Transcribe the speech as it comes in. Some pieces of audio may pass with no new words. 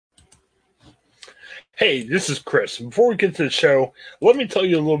Hey, this is Chris. Before we get to the show, let me tell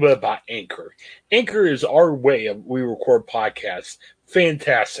you a little bit about Anchor. Anchor is our way of we record podcasts.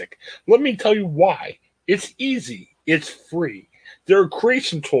 Fantastic. Let me tell you why. It's easy. It's free. There are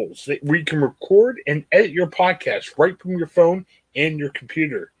creation tools that where you can record and edit your podcast right from your phone and your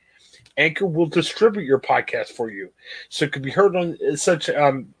computer. Anchor will distribute your podcast for you, so it can be heard on such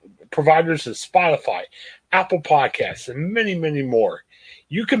providers as Spotify, Apple Podcasts, and many, many more.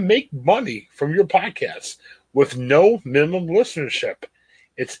 You can make money from your podcast with no minimum listenership.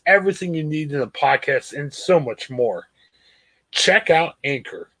 It's everything you need in a podcast and so much more. Check out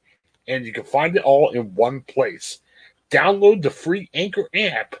Anchor, and you can find it all in one place. Download the free Anchor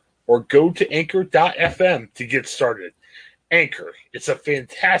app or go to anchor.fm to get started. Anchor, it's a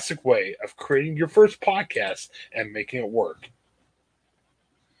fantastic way of creating your first podcast and making it work.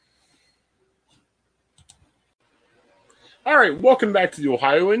 All right, welcome back to the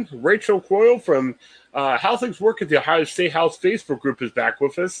Ohioan. Rachel Coyle from How Things Work at the Ohio State House Facebook group is back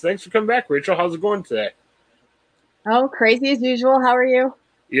with us. Thanks for coming back, Rachel. How's it going today? Oh, crazy as usual. How are you?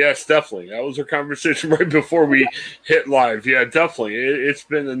 Yes, definitely. That was our conversation right before we hit live. Yeah, definitely. It's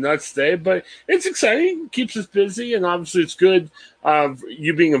been a nuts day, but it's exciting. Keeps us busy, and obviously it's good.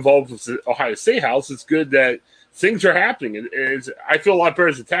 You being involved with the Ohio State House, it's good that things are happening. I feel a lot better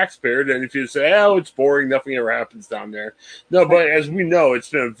as a taxpayer than if you say, oh, it's boring, nothing ever happens down there. No, but as we know, it's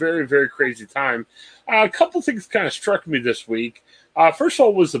been a very, very crazy time. A couple things kind of struck me this week. First of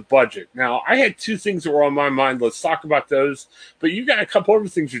all was the budget. Now, I had two things that were on my mind. Let's talk about those. But you got a couple other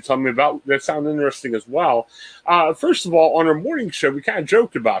things you're telling me about that sound interesting as well. First of all, on our morning show, we kind of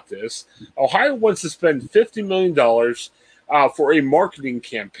joked about this. Ohio wants to spend $50 million for a marketing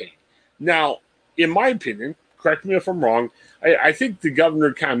campaign. Now, in my opinion, correct me if I'm wrong, I think the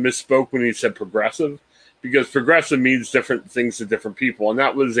governor kind of misspoke when he said progressive, because progressive means different things to different people. And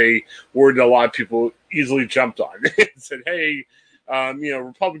that was a word that a lot of people easily jumped on and said, hey,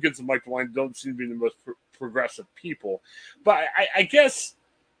 Republicans and Mike DeWine don't seem to be the most progressive people. But I guess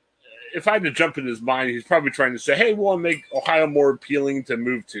if I had to jump in his mind, he's probably trying to say, hey, we want to make Ohio more appealing to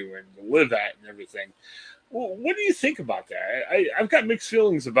move to and to live at and everything. Well, what do you think about that? I've got mixed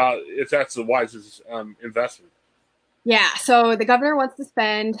feelings about if that's the wisest investment. Yeah, so the governor wants to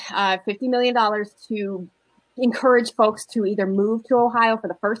spend $50 million to encourage folks to either move to Ohio for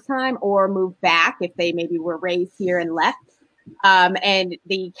the first time or move back if they maybe were raised here and left. And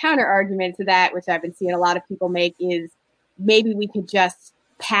the counter argument to that, which I've been seeing a lot of people make, is maybe we could just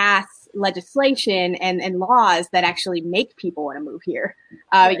pass legislation and laws that actually make people want to move here.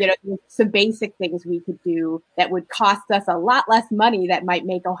 Right. Some basic things we could do that would cost us a lot less money that might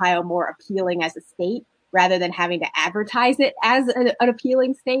make Ohio more appealing as a state rather than having to advertise it as an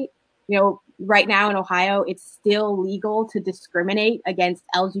appealing state. Right now in Ohio, it's still legal to discriminate against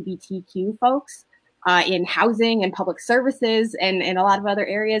LGBTQ folks in housing and public services and a lot of other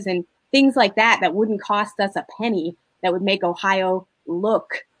areas and things like that wouldn't cost us a penny, that would make Ohio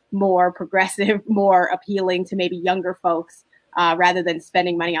look more progressive, more appealing to maybe younger folks rather than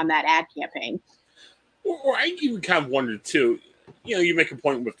spending money on that ad campaign. Or I even kind of wondered too, you make a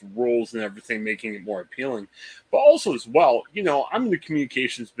point with the rules and everything, making it more appealing, but also as well, I'm in the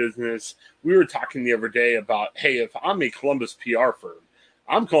communications business. We were talking the other day about, hey, if I'm a Columbus PR firm,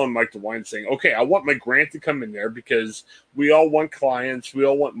 I'm calling Mike DeWine saying, okay, I want my grant to come in there because we all want clients, we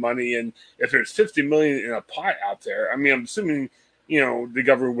all want money, and if there's 50 million in a pot out there, I mean, I'm assuming the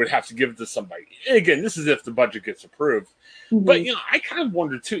government would have to give it to somebody. And again, this is if the budget gets approved. Mm-hmm. But I kind of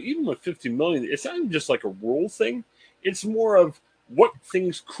wonder too, even with 50 million, it's not even just like a rural thing. It's more of what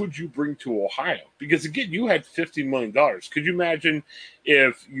things could you bring to Ohio? Because again, you had $50 million. Could you imagine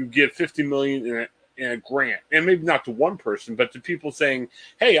if you give 50 million in a grant, and maybe not to one person, but to people saying,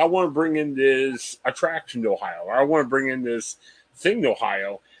 hey, I want to bring in this attraction to Ohio, or I want to bring in this thing to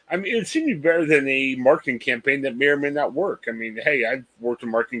Ohio. I mean, it seems to be better than a marketing campaign that may or may not work. I mean, hey, I've worked in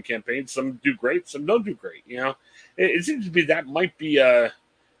marketing campaigns. Some do great, some don't do great. It seems to be that might be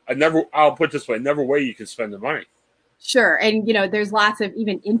I'll put it this way, another way you can spend the money. Sure. And, there's lots of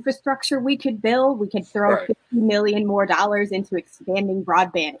even infrastructure we could build. We could throw Right. $50 million more into expanding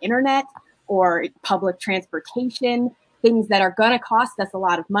broadband internet or public transportation, things that are going to cost us a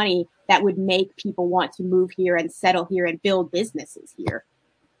lot of money that would make people want to move here and settle here and build businesses here.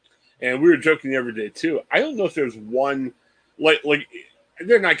 And we were joking the other day too. I don't know if there's one like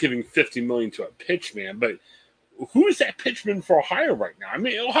they're not giving 50 million to a pitchman, but who's that pitchman for Ohio right now? I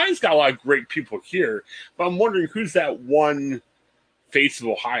mean, Ohio's got a lot of great people here, but I'm wondering who's that one face of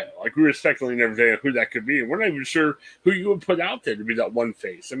Ohio. Like we were speculating every day who that could be, and we're not even sure who you would put out there to be that one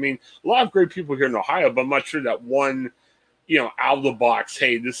face. I mean, a lot of great people here in Ohio, but I'm not sure that one, out of the box,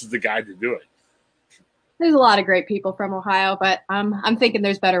 hey, this is the guy to do it. There's a lot of great people from Ohio, but I'm thinking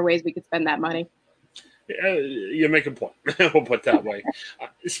there's better ways we could spend that money. You make a point. We'll put it that way.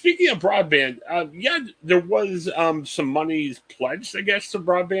 Speaking of broadband, yeah, there was some monies pledged, I guess, to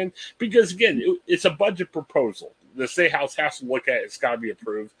broadband because again, it's a budget proposal. The state house has to look at it; it's got to be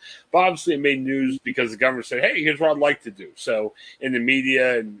approved. But obviously, it made news because the governor said, "Hey, here's what I'd like to do." So, in the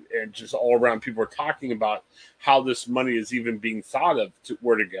media and just all around, people are talking about how this money is even being thought of to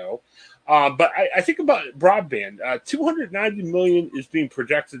where to go. But I think about broadband. 290 million is being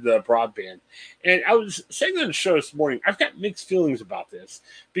projected to broadband, and I was saying on the show this morning. I've got mixed feelings about this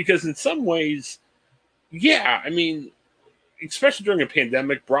because in some ways, yeah, I mean, especially during a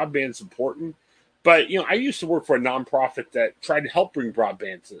pandemic, broadband is important. But I used to work for a nonprofit that tried to help bring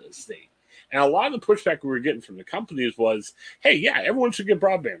broadband to the state. And a lot of the pushback we were getting from the companies was, hey, yeah, everyone should get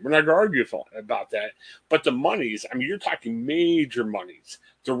broadband. We're not going to argue about that. But the monies, I mean, you're talking major monies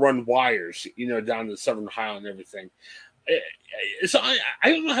to run wires, down to Southern Ohio and everything. So I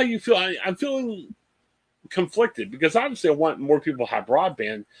don't know how you feel. I'm feeling conflicted because obviously I want more people to have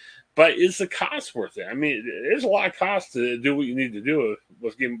broadband, but is the cost worth it? I mean, there's a lot of cost to do what you need to do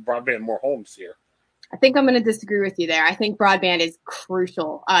with getting broadband more homes here. I think I'm going to disagree with you there. I think broadband is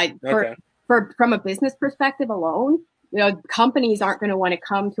crucial Okay. for from a business perspective alone. Companies aren't going to want to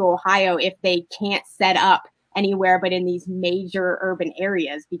come to Ohio if they can't set up anywhere but in these major urban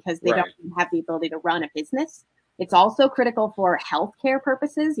areas because they Right. don't have the ability to run a business. It's also critical for healthcare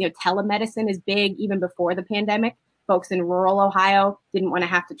purposes. Telemedicine is big even before the pandemic. Folks in rural Ohio didn't want to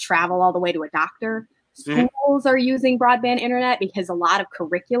have to travel all the way to a doctor. Mm-hmm. Schools are using broadband internet because a lot of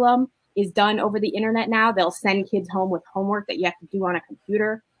curriculum is done over the internet now. They'll send kids home with homework that you have to do on a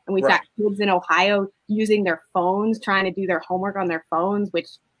computer. And we've got Right. kids in Ohio using their phones, trying to do their homework on their phones, which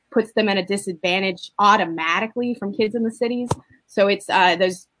puts them at a disadvantage automatically from kids in the cities. So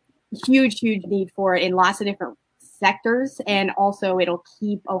there's huge need for it in lots of different sectors. And also it'll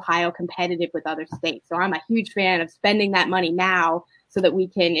keep Ohio competitive with other states. So I'm a huge fan of spending that money now so that we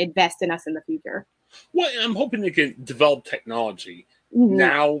can invest in us in the future. Well, I'm hoping they can develop technology Mm-hmm.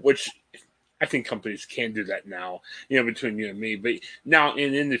 now, which I think companies can do that now, between you and me, but now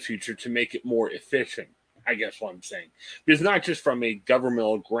and in the future to make it more efficient. I guess what I'm saying. Because not just from a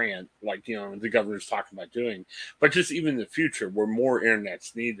governmental grant, like, the governor's talking about doing, but just even in the future where more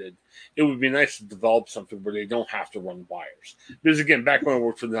internet's needed, it would be nice to develop something where they don't have to run wires. Because again, back when I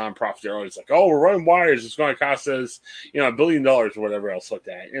worked for the nonprofit, they're always like, oh, we're running wires. It's going to cost us, $1 billion or whatever else like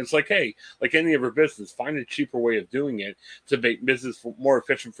that. And it's like, hey, like any other business, find a cheaper way of doing it to make business more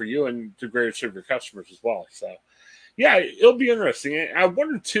efficient for you and to greater serve your customers as well. So, yeah, it'll be interesting. And I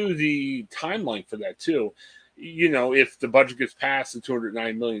wonder too the timeline for that too. If the budget gets passed and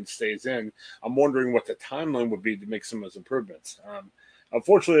 209 million stays in, I'm wondering what the timeline would be to make some of those improvements.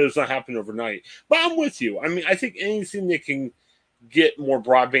 Unfortunately, it's not happening overnight. But I'm with you. I mean, I think anything that can get more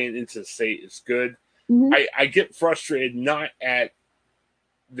broadband into the state is good. Mm-hmm. I get frustrated not at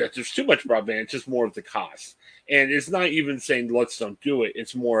that there's too much broadband, it's just more of the cost. And it's not even saying let's don't do it.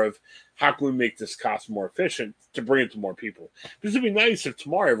 It's more of how can we make this cost more efficient to bring it to more people? Because it'd be nice if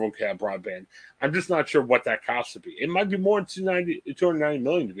tomorrow everyone could have broadband. I'm just not sure what that cost would be. It might be more than 290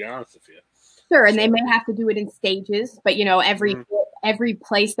 million, to be honest with you. Sure, and they So, may have to do it in stages, but every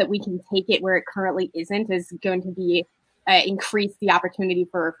place that we can take it where it currently isn't is going to be increase the opportunity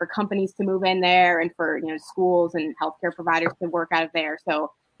for companies to move in there and for schools and healthcare providers to work out of there.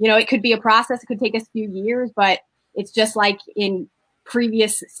 So it could be a process; it could take us a few years, but it's just like in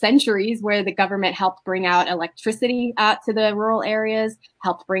previous centuries where the government helped bring out electricity out to the rural areas,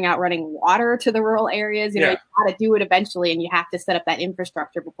 helped bring out running water to the rural areas. You yeah. got to do it eventually, and you have to set up that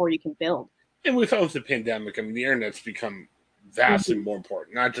infrastructure before you can build. And we found with the pandemic, I mean, the internet's become vastly more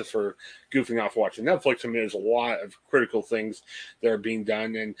important, not just for goofing off watching Netflix. I mean, there's a lot of critical things that are being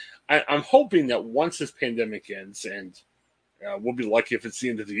done. And I'm hoping that once this pandemic ends, and we'll be lucky if it's the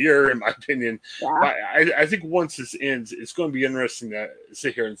end of the year, in my opinion, Yeah. but I think once this ends, it's going to be interesting to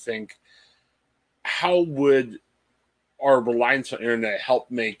sit here and think how would our reliance on internet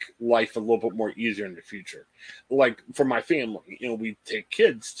help make life a little bit more easier in the future. Like for my family, we take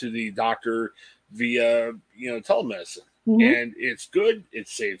kids to the doctor via, telemedicine. Mm-hmm. And it's good. It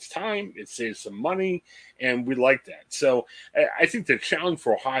saves time. It saves some money, and we like that. So I think the challenge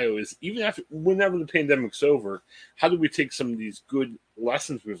for Ohio is even after, whenever the pandemic's over, how do we take some of these good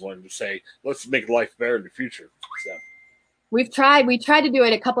lessons we've learned to say, let's make life better in the future? So We tried to do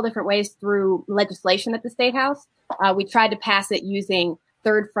it a couple different ways through legislation at the state house. We tried to pass it using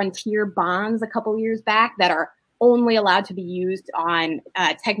third frontier bonds a couple years back that are only allowed to be used on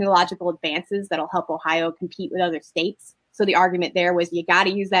technological advances that'll help Ohio compete with other states. So the argument there was you got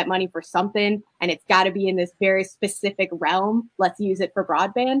to use that money for something, and it's got to be in this very specific realm. Let's use it for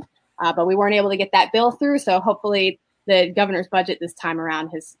broadband. But we weren't able to get that bill through. So hopefully the governor's budget this time around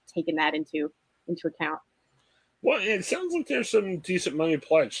has taken that into account. Well, it sounds like there's some decent money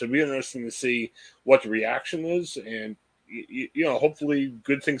pledged. So it'll be interesting to see what the reaction is, and hopefully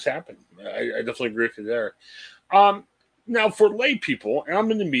good things happen. I definitely agree with you there. Um, Now, for lay people, and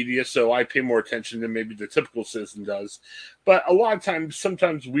I'm in the media, so I pay more attention than maybe the typical citizen does. But a lot of times,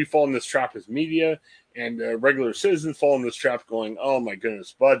 sometimes we fall in this trap as media, and regular citizens fall in this trap, going, "Oh my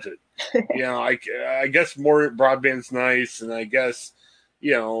goodness, budget." I guess more broadband's nice, and I guess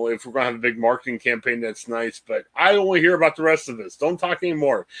if we're going to have a big marketing campaign, that's nice, but I don't want to hear about the rest of this. Don't talk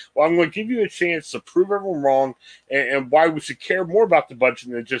anymore. Well, I'm going to give you a chance to prove everyone wrong and why we should care more about the budget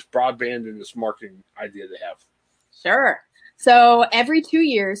than just broadband and this marketing idea they have. Sure. So every 2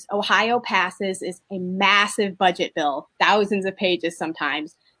 years, Ohio passes is a massive budget bill, thousands of pages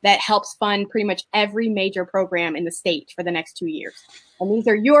sometimes, that helps fund pretty much every major program in the state for the next 2 years. And these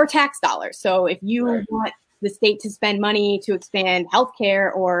are your tax dollars. So if you want the state to spend money to expand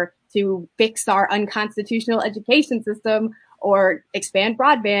healthcare or to fix our unconstitutional education system or expand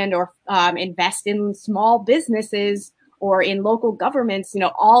broadband or invest in small businesses or in local governments,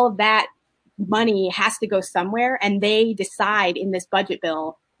 all of that money has to go somewhere, and they decide in this budget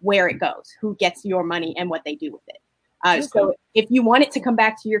bill where it goes, who gets your money and what they do with it. So if you want it to come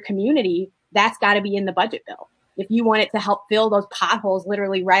back to your community, that's got to be in the budget bill. If you want it to help fill those potholes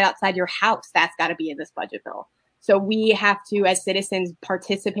literally right outside your house, that's got to be in this budget bill. So we have to, as citizens,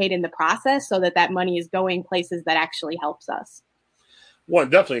 participate in the process so that money is going places that actually helps us. Well,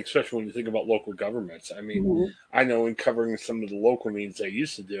 definitely, especially when you think about local governments. I mean, I know in covering some of the local meetings I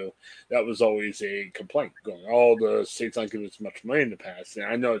used to do, that was always a complaint going, "Oh, the state's not giving us much money in the past." And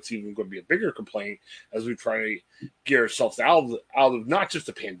I know it's even going to be a bigger complaint as we try to get ourselves out of not just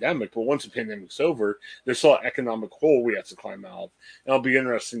the pandemic, but once the pandemic's over, there's still an economic hole we have to climb out of. And it'll be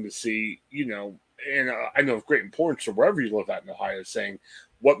interesting to see, and I know of great importance to wherever you live at in Ohio, saying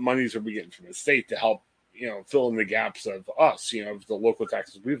what monies are we getting from the state to help fill in the gaps of us, of the local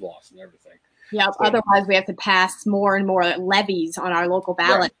taxes we've lost and everything. Yeah. So, otherwise, we have to pass more and more levies on our local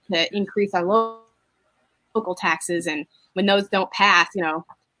ballot to increase our local taxes, and when those don't pass,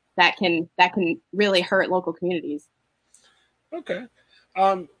 that can really hurt local communities. Okay.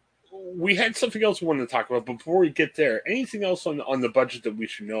 We had something else we wanted to talk about, but before we get there, anything else on the budget that we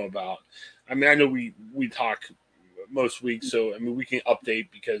should know about? I mean, I know we talk most weeks, so I mean we can update,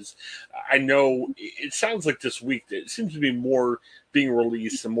 because I know it sounds like this week that it seems to be more being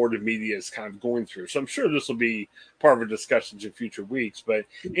released and more the media is kind of going through. So I'm sure this will be part of our discussions in future weeks. But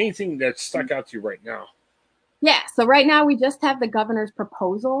anything that's stuck out to you right now? Yeah. So right now we just have the governor's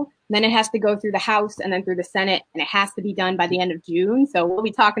proposal. Then it has to go through the House and then through the Senate, and it has to be done by the end of June. So we'll be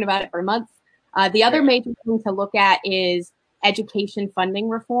talking about it for months. The other major thing to look at is education funding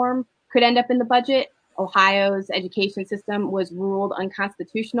reform could end up in the budget. Ohio's education system was ruled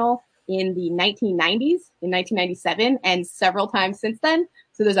unconstitutional in the 1990s, in 1997, and several times since then.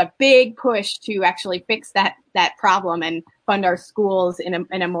 So there's a big push to actually fix that problem and fund our schools in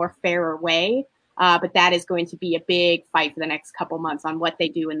a more fairer way. But that is going to be a big fight for the next couple months on what they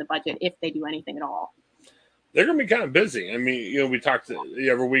do in the budget, if they do anything at all. They're going to be kind of busy. I mean, we talked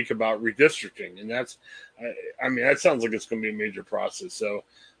every week about redistricting, and that sounds like it's going to be a major process. So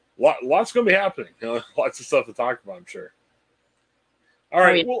lots going to be happening. Lots of stuff to talk about, I'm sure. All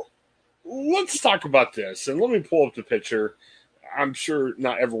right, well, let's talk about this. And let me pull up the picture. I'm sure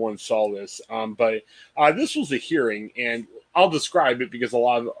not everyone saw this, but this was a hearing, and I'll describe it because a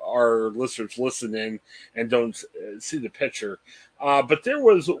lot of our listeners listen in and don't see the picture. But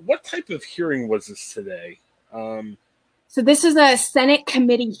what type of hearing was this today? So this is a Senate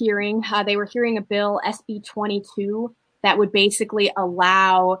committee hearing. They were hearing a bill, SB 22, that would basically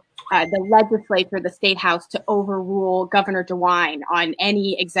allow the legislature, the state house, to overrule Governor DeWine on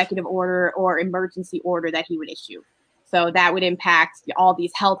any executive order or emergency order that he would issue. So that would impact all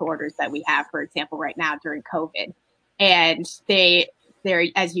these health orders that we have, for example, right now during COVID. And there,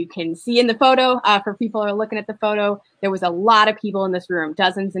 as you can see in the photo, for people who are looking at the photo, there was a lot of people in this room.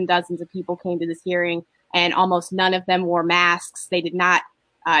 Dozens and dozens of people came to this hearing, and almost none of them wore masks. They did not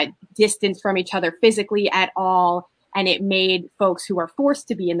distance from each other physically at all. And it made folks who are forced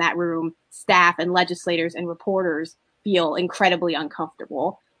to be in that room, staff and legislators and reporters, feel incredibly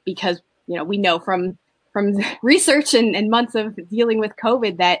uncomfortable, because, we know from research and months of dealing with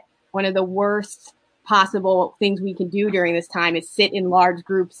COVID that one of the worst possible things we can do during this time is sit in large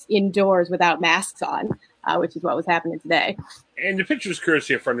groups indoors without masks on. which is what was happening today. And the picture is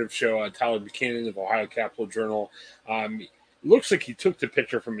courtesy of a friend of the show, Tyler Buchanan of Ohio Capitol Journal. Looks like he took the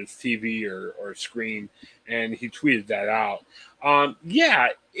picture from his TV or screen, and he tweeted that out.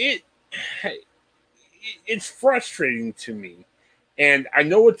 It's frustrating to me, and I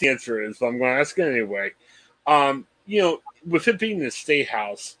know what the answer is, but I'm going to ask it anyway. With it being the state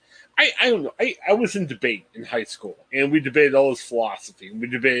house, I don't know. I was in debate in high school, and we debated all this philosophy, and we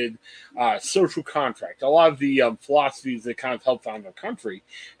debated social contract, a lot of the philosophies that kind of help found our country.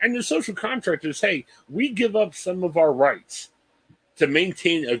 And the social contract is, hey, we give up some of our rights to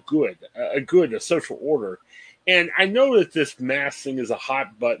maintain a social order. And I know that this mask thing is a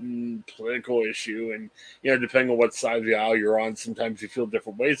hot button political issue, and depending on what side of the aisle you're on, sometimes you feel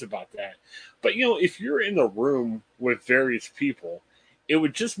different ways about that. But if you're in a room with various people, it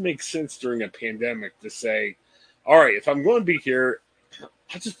would just make sense during a pandemic to say, all right, if I'm going to be here,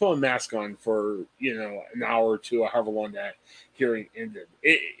 I'll just put a mask on for an hour or two, or however long that hearing ended.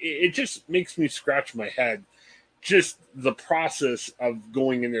 It just makes me scratch my head, just the process of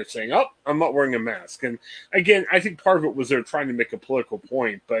going in there saying, oh, I'm not wearing a mask. And again, I think part of it was they're trying to make a political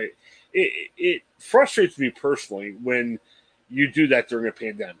point, but it frustrates me personally when you do that during a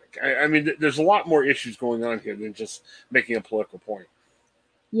pandemic. I mean, there's a lot more issues going on here than just making a political point.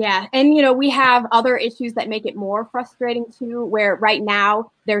 Yeah. And, we have other issues that make it more frustrating too, where right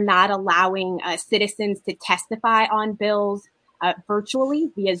now they're not allowing citizens to testify on bills virtually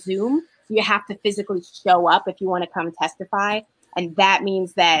via Zoom. So you have to physically show up if you want to come testify. And that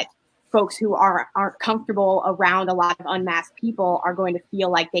means that folks who aren't comfortable around a lot of unmasked people are going to feel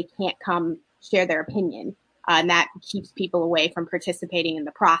like they can't come share their opinion. And that keeps people away from participating in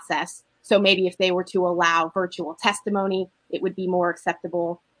the process. So maybe if they were to allow virtual testimony, it would be more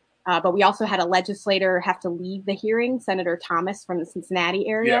acceptable. But we also had a legislator have to leave the hearing, Senator Thomas from the Cincinnati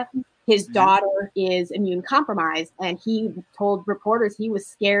area. Yeah. His daughter is immune compromised, and he told reporters he was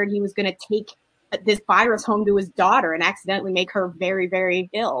scared he was going to take this virus home to his daughter and accidentally make her very, very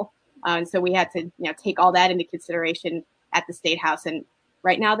ill. And so we had to take all that into consideration at the State House. And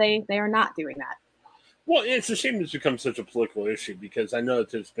right now they are not doing that. Well, it's a shame it's become such a political issue, because I know that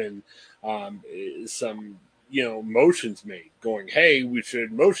there's been some motions made going, hey, we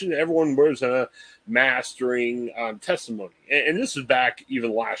should motion everyone wears a mask during testimony. And this was back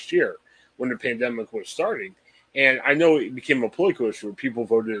even last year when the pandemic was starting. And I know it became a political issue where people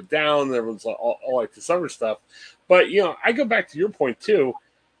voted it down, and everyone's like, all like this other stuff. But, I go back to your point, too.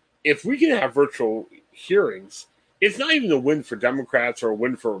 If we can have virtual hearings, it's not even a win for Democrats or a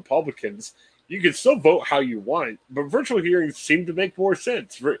win for Republicans. You can still vote how you want, but virtual hearings seem to make more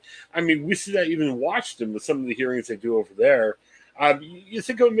sense. I mean, we see that even in Washington with some of the hearings they do over there. You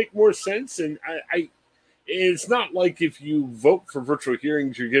think it would make more sense? And it's not like if you vote for virtual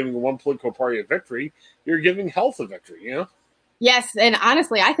hearings, you're giving one political party a victory. You're giving health a victory, Yes, and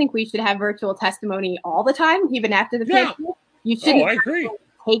honestly, I think we should have virtual testimony all the time, even after the pandemic. You shouldn't I agree.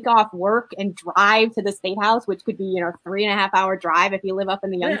 Take off work and drive to the State House, which could be 3.5 hour drive if you live up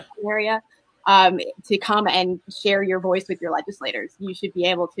in the Youngstown area. To come and share your voice with your legislators. You should be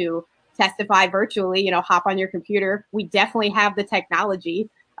able to testify virtually, hop on your computer. We definitely have the technology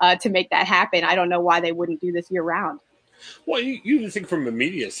to make that happen. I don't know why they wouldn't do this year round. Well, you even think from a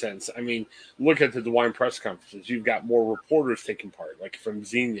media sense. I mean, look at the DeWine press conferences. You've got more reporters taking part, like from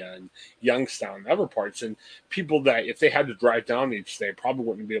Xenia and Youngstown and other parts, and people that if they had to drive down each day probably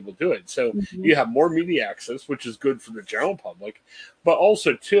wouldn't be able to do it. So you have more media access, which is good for the general public, but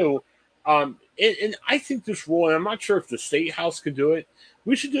also, too, and I think this rule, and I'm not sure if the State House could do it,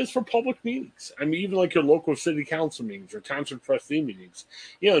 we should do this for public meetings. I mean, even like your local city council meetings or township trustee meetings.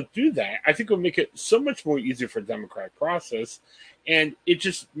 Do that. I think it would make it so much more easier for the democratic process, and it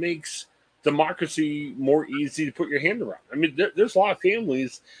just makes democracy more easy to put your hand around. I mean, there's a lot of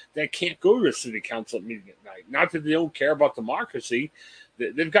families that can't go to a city council meeting at night. Not that they don't care about democracy.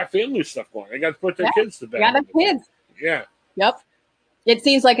 They've got family stuff going on. They got to put their kids to bed. Got the kids. Yeah. Yep. It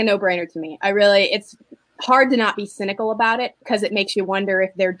seems like a no-brainer to me. It's hard to not be cynical about it, because it makes you wonder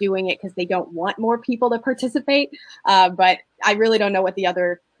if they're doing it because they don't want more people to participate. But I really don't know what the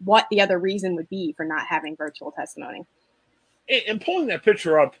other reason would be for not having virtual testimony. And pulling that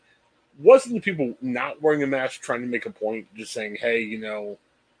picture up, wasn't the people not wearing a mask trying to make a point, just saying, hey,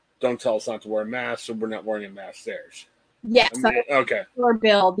 don't tell us not to wear a mask, so we're not wearing a mask there? Yes. Okay. For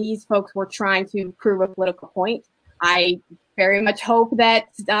Bill, these folks were trying to prove a political point. I very much hope that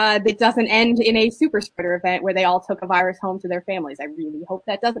it doesn't end in a super spreader event where they all took a virus home to their families. I really hope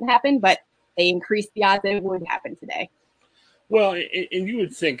that doesn't happen, but they increased the odds that it would happen today. Well, and you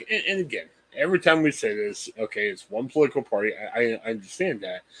would think, and again, every time we say this, okay, it's one political party. I understand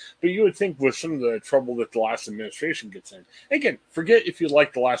that. But you would think with some of the trouble that the last administration gets in, again, forget if you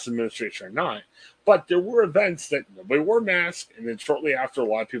like the last administration or not, but there were events that nobody wore masks, and then shortly after, a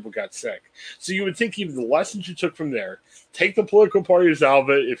lot of people got sick. So you would think even the lessons you took from there, take the political parties out of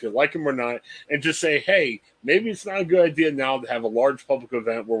it, if you like them or not, and just say, hey, maybe it's not a good idea now to have a large public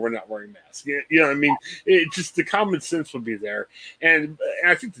event where we're not wearing masks. You know what I mean? It just, the common sense would be there. And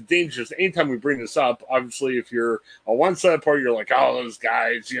I think the danger is anytime we bring this up, obviously, if you're on one side of the party, you're like, oh, those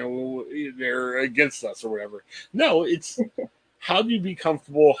guys, they're against us or whatever. No, it's how do you be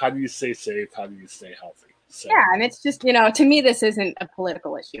comfortable? How do you stay safe? How do you stay healthy? So, yeah, and it's just, to me, this isn't a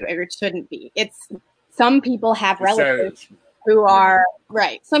political issue. It shouldn't be. It's some people have relatives who are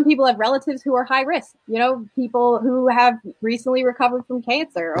right. Some people have relatives who are high risk, people who have recently recovered from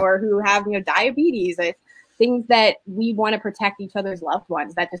cancer or who have, diabetes, things that we want to protect each other's loved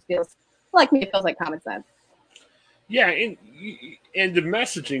ones. That just feels like me. It feels like common sense. Yeah, and the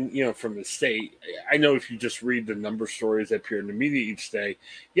messaging, from the state, I know if you just read the number stories that appear in the media each day,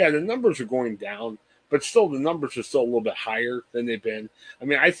 yeah, the numbers are going down, but still the numbers are still a little bit higher than they've been. I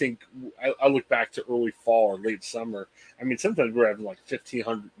mean, I think I look back to early fall or late summer. I mean, sometimes we're having like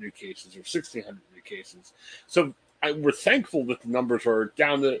 1,500 new cases or 1,600 new cases. So we're thankful that the numbers are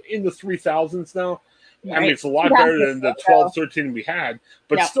down in the 3,000s now. Right. I mean, it's a lot better than the 12, 13 we had,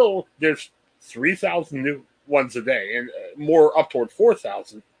 but still, there's 3,000 new ones a day and more up toward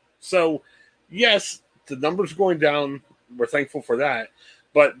 4,000. So, yes, the numbers are going down. We're thankful for that.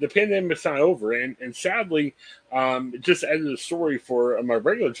 But the pandemic's not over. And sadly, just added a story for my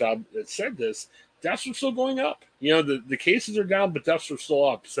regular job that said this. Deaths are still going up. The cases are down, but deaths are still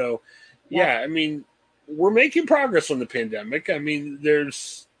up. So, yeah, I mean, we're making progress on the pandemic. I mean,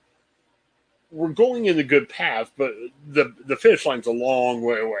 we're going in a good path, but the finish line's a long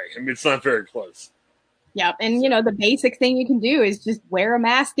way away. I mean, it's not very close. Yeah, and the basic thing you can do is just wear a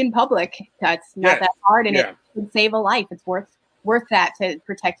mask in public. That's not that hard, and it can save a life. It's worth that to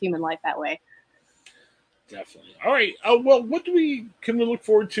protect human life that way. Definitely. All right. Well, what can we look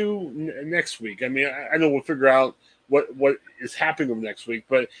forward to next week? I mean, I know we'll figure out what is happening next week,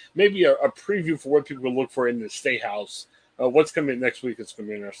 but maybe a preview for what people will look for in the State House. What's coming next week is going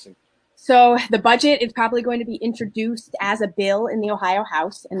to be interesting. So the budget is probably going to be introduced as a bill in the Ohio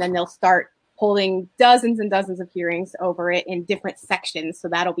House, and then they'll start holding dozens and dozens of hearings over it in different sections. So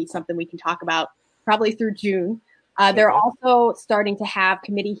that'll be something we can talk about probably through June. They're also starting to have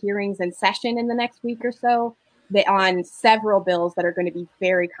committee hearings in session in the next week or so on several bills that are going to be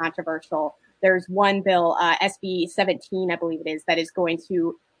very controversial. There's one bill, SB 17, I believe it is, that is going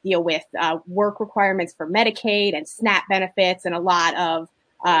to deal with work requirements for Medicaid and SNAP benefits and a lot of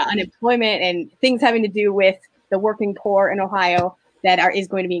unemployment and things having to do with the working poor in Ohio that is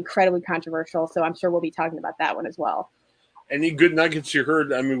going to be incredibly controversial. So I'm sure we'll be talking about that one as well. Any good nuggets you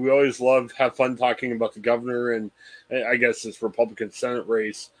heard? I mean, we always have fun talking about the governor and I guess this Republican Senate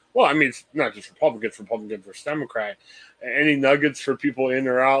race. Well, I mean, it's not just Republican versus Democrat. Any nuggets for people in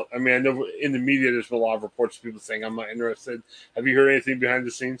or out? I mean, I know in the media there's been a lot of reports of people saying, I'm not interested. Have you heard anything behind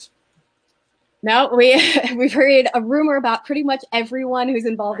the scenes? No, we've heard a rumor about pretty much everyone who's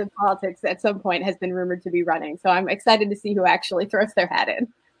involved in politics at some point has been rumored to be running. So I'm excited to see who actually throws their hat in.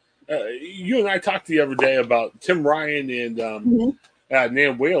 You and I talked the other day about Tim Ryan and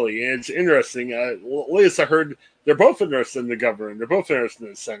Nan Whaley, and it's interesting. Latest I heard, they're both interested in the governor, and they're both interested in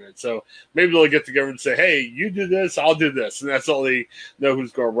the Senate. So maybe they'll get together and say, hey, you do this, I'll do this. And that's all they know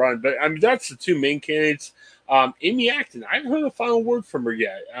who's going to run. But, I mean, that's the two main candidates. Amy Acton, I haven't heard a final word from her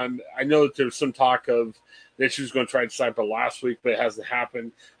yet. I know that there's some talk of that she was going to try to decide by last week, but it hasn't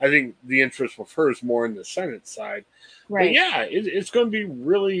happened. I think the interest with her is more in the Senate side. Right. But yeah, it's going to be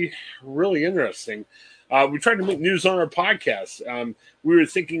really, really interesting. We tried to make news on our podcast. We were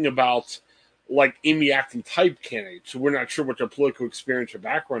thinking about like Amy Acton type candidates. So we're not sure what their political experience or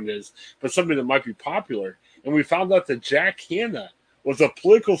background is, but something that might be popular. And we found out that Jack Hanna was a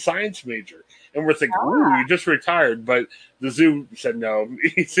political science major. And we're thinking, ooh, you just retired. But the zoo said no.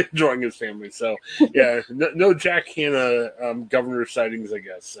 He's enjoying his family. So, yeah, no Jack Hanna governor sightings, I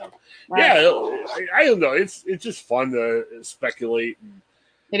guess. So, yeah, I don't know. It's just fun to speculate. And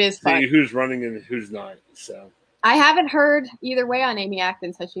it is fun. See who's running and who's not. So I haven't heard either way on Amy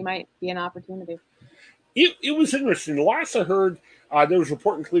Acton, so she might be an opportunity. It was interesting. The last I heard, there was a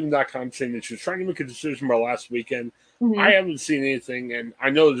report in Cleveland.com saying that she was trying to make a decision by last weekend. Mm-hmm. I haven't seen anything, and I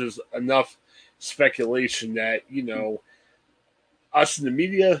know there's enough speculation that, us in the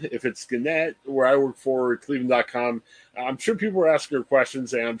media, if it's Gannett, where I work for, Cleveland.com, I'm sure people are asking her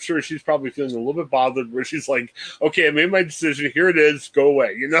questions, and I'm sure she's probably feeling a little bit bothered where she's like, okay, I made my decision. Here it is. Go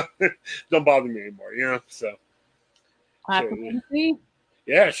away. Don't bother me anymore, So, See.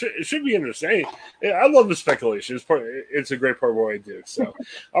 yeah, it should be interesting. I love the speculation. It's a great part of what I do. So,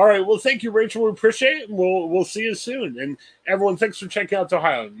 all right. Well, thank you, Rachel. We appreciate it. And we'll see you soon. And everyone, thanks for checking out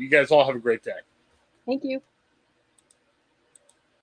Ohio. You guys all have a great day. Thank you.